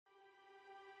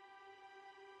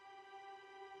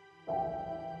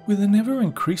With an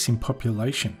ever-increasing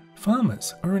population,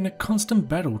 farmers are in a constant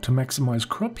battle to maximise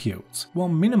crop yields while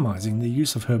minimising the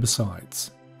use of herbicides.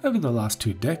 Over the last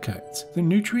 2 decades, the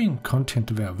nutrient content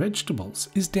of our vegetables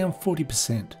is down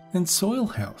 40%, and soil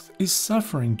health is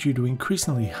suffering due to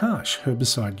increasingly harsh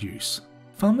herbicide use.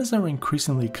 Farmers are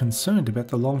increasingly concerned about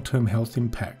the long-term health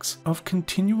impacts of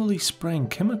continually spraying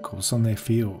chemicals on their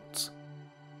fields.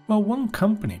 Well, one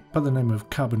company by the name of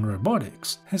Carbon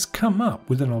Robotics has come up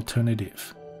with an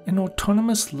alternative. An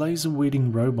autonomous laser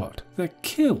weeding robot that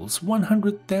kills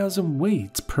 100,000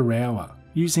 weeds per hour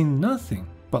using nothing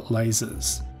but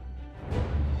lasers.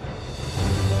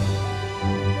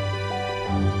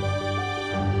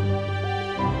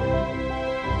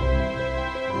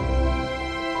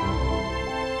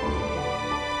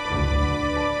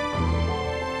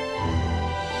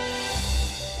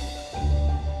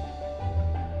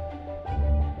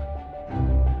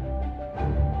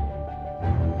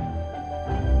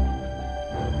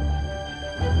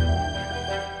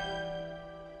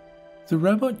 The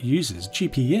robot uses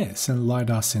GPS and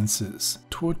Lidar sensors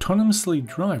to autonomously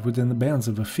drive within the bounds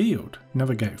of a field,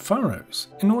 navigate furrows,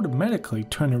 and automatically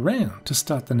turn around to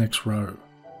start the next row.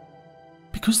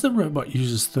 Because the robot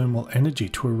uses thermal energy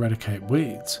to eradicate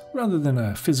weeds, rather than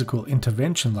a physical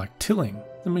intervention like tilling,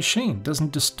 the machine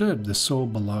doesn't disturb the soil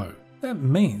below. That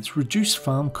means reduced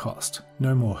farm cost,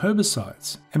 no more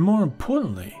herbicides, and more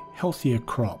importantly, healthier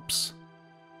crops.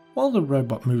 While the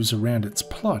robot moves around its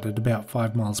plot at about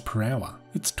 5 miles per hour,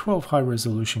 its 12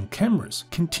 high-resolution cameras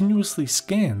continuously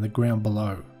scan the ground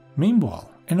below. Meanwhile,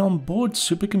 an onboard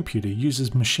supercomputer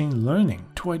uses machine learning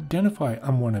to identify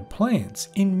unwanted plants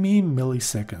in mere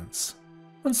milliseconds.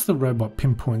 Once the robot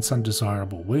pinpoints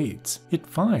undesirable weeds, it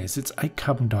fires its 8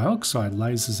 carbon dioxide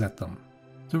lasers at them.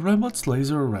 The robot's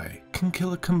laser array can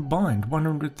kill a combined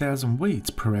 100,000 weeds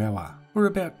per hour, or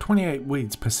about 28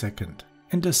 weeds per second.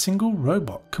 And a single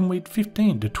robot can weed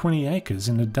 15 to 20 acres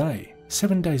in a day,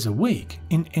 7 days a week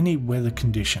in any weather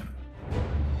condition.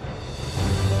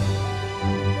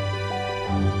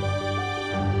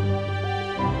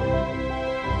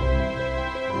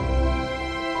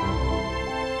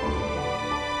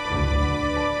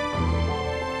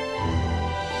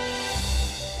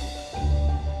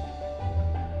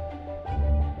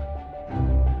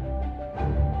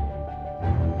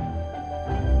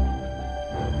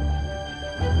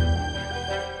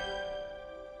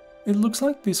 It looks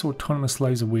like this autonomous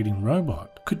laser weeding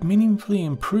robot could meaningfully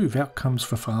improve outcomes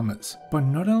for farmers by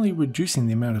not only reducing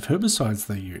the amount of herbicides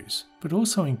they use, but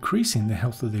also increasing the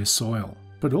health of their soil,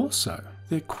 but also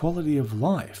their quality of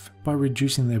life by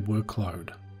reducing their workload.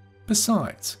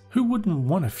 Besides, who wouldn't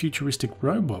want a futuristic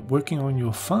robot working on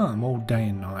your farm all day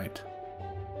and night?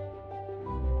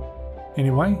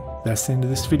 Anyway, that's the end of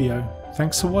this video.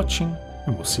 Thanks for watching,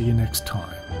 and we'll see you next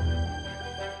time.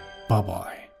 Bye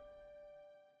bye.